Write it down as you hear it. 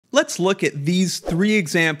Let's look at these three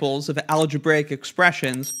examples of algebraic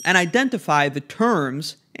expressions and identify the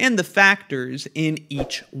terms and the factors in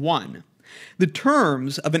each one. The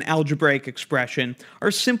terms of an algebraic expression are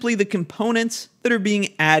simply the components that are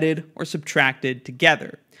being added or subtracted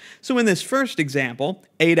together. So in this first example,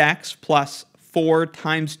 8x plus 4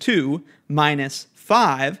 times 2 minus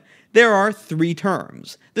 5, there are three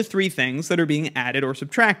terms, the three things that are being added or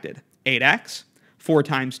subtracted: 8x, 4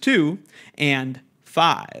 times 2, and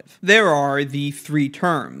 5. There are the three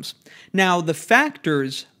terms. Now, the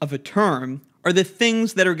factors of a term are the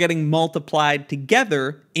things that are getting multiplied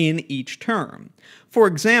together in each term. For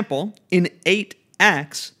example, in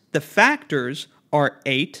 8x, the factors are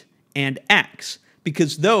 8 and x,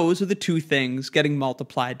 because those are the two things getting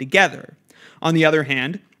multiplied together. On the other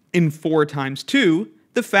hand, in 4 times 2,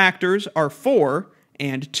 the factors are 4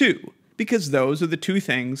 and 2, because those are the two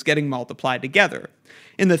things getting multiplied together.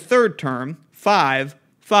 In the third term, 5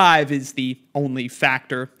 is the only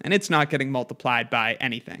factor, and it's not getting multiplied by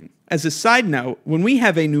anything. As a side note, when we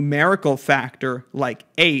have a numerical factor like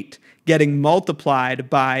 8 getting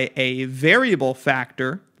multiplied by a variable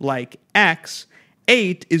factor like x,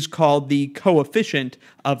 8 is called the coefficient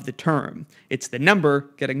of the term. It's the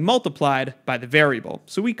number getting multiplied by the variable,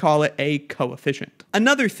 so we call it a coefficient.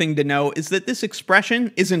 Another thing to know is that this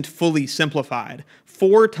expression isn't fully simplified.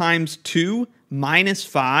 4 times 2 minus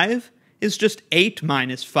 5 is just 8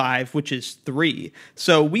 minus 5, which is 3.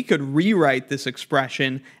 So we could rewrite this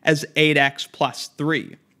expression as 8x plus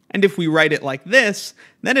 3. And if we write it like this,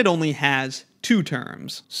 then it only has two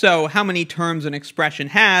terms. So how many terms an expression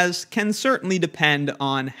has can certainly depend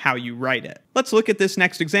on how you write it. Let's look at this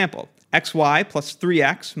next example. xy plus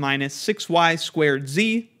 3x minus 6y squared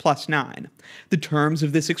z plus 9. The terms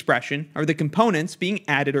of this expression are the components being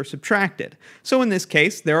added or subtracted. So in this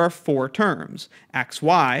case, there are four terms: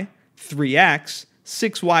 xy, 3x,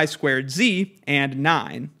 6y squared z, and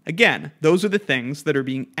 9. Again, those are the things that are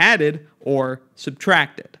being added or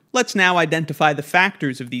subtracted. Let's now identify the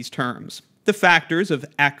factors of these terms. The factors of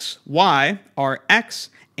x, y are x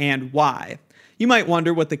and y. You might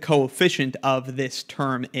wonder what the coefficient of this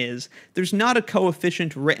term is. There's not a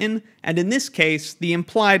coefficient written, and in this case, the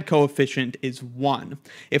implied coefficient is 1.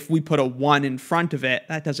 If we put a 1 in front of it,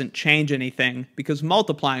 that doesn't change anything, because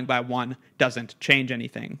multiplying by 1 doesn't change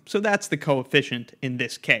anything. So that's the coefficient in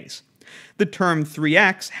this case. The term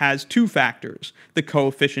 3x has two factors, the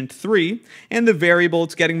coefficient 3 and the variable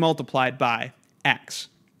it's getting multiplied by, x.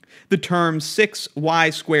 The term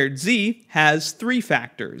 6y squared z has three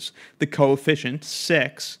factors, the coefficient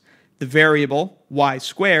 6, the variable y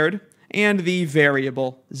squared, and the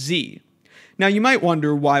variable z. Now you might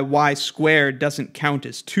wonder why y squared doesn't count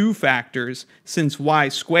as two factors, since y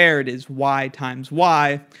squared is y times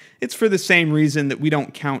y. It's for the same reason that we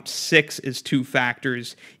don't count 6 as two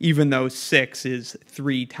factors, even though 6 is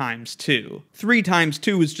 3 times 2. 3 times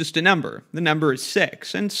 2 is just a number. The number is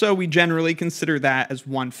 6, and so we generally consider that as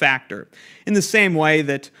one factor. In the same way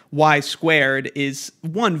that y squared is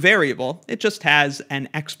one variable, it just has an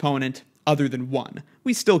exponent other than 1.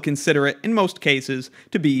 We still consider it, in most cases,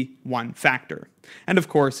 to be one factor. And of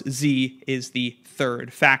course, z is the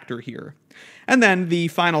third factor here. And then the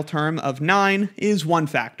final term of 9 is one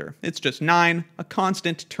factor. It's just 9, a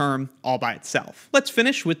constant term all by itself. Let's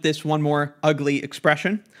finish with this one more ugly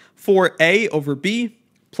expression. 4a over b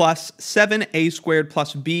plus 7a squared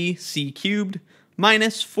plus b c cubed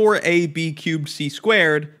minus 4ab cubed c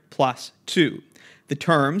squared plus 2. The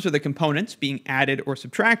terms are the components being added or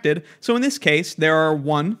subtracted, so in this case there are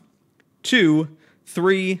 1, 2,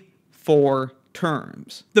 3, 4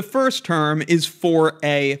 terms. The first term is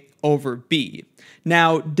 4a over b.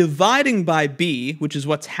 Now, dividing by b, which is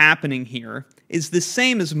what's happening here, is the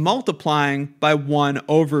same as multiplying by 1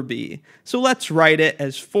 over b. So let's write it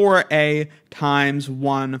as 4a times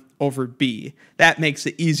 1 over b. That makes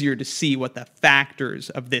it easier to see what the factors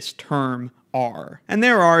of this term are. And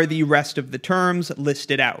there are the rest of the terms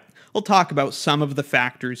listed out. We'll talk about some of the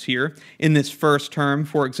factors here. In this first term,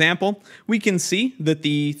 for example, we can see that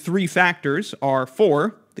the three factors are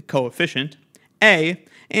 4, the coefficient, a,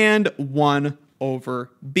 and 1 over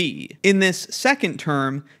b. In this second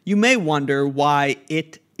term, you may wonder why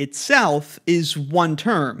it itself is one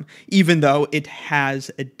term, even though it has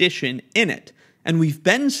addition in it. And we've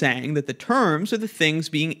been saying that the terms are the things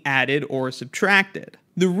being added or subtracted.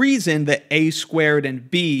 The reason that a squared and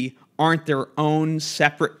b aren't their own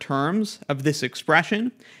separate terms of this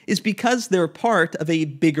expression is because they're part of a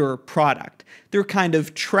bigger product. They're kind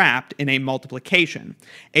of trapped in a multiplication.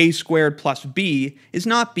 A squared plus b is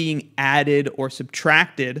not being added or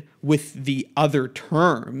subtracted with the other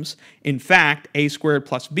terms. In fact, a squared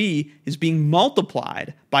plus b is being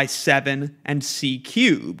multiplied by 7 and c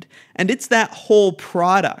cubed. And it's that whole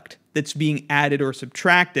product that's being added or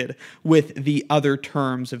subtracted with the other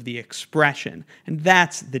terms of the expression. And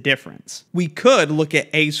that's the difference. We could look at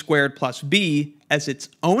a squared plus b as its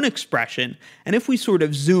own expression, and if we sort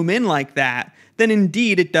of zoom in like that, then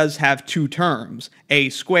indeed it does have two terms, a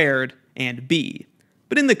squared and b.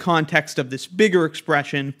 But in the context of this bigger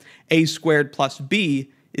expression, a squared plus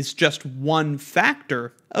b is just one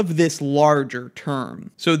factor of this larger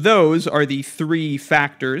term. So those are the three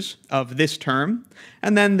factors of this term.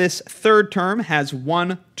 And then this third term has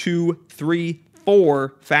 1, 2, 3,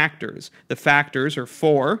 4 factors. The factors are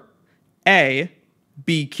 4, a,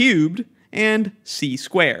 b cubed, and c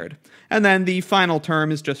squared. And then the final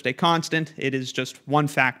term is just a constant. It is just one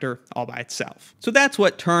factor all by itself. So that's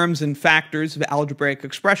what terms and factors of algebraic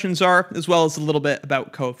expressions are, as well as a little bit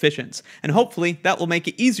about coefficients. And hopefully that will make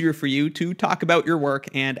it easier for you to talk about your work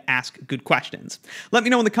and ask good questions. Let me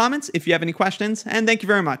know in the comments if you have any questions, and thank you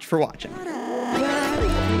very much for watching.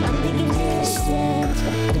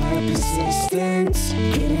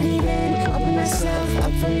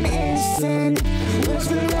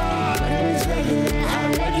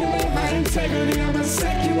 Integrity, I'm a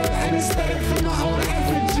secular and a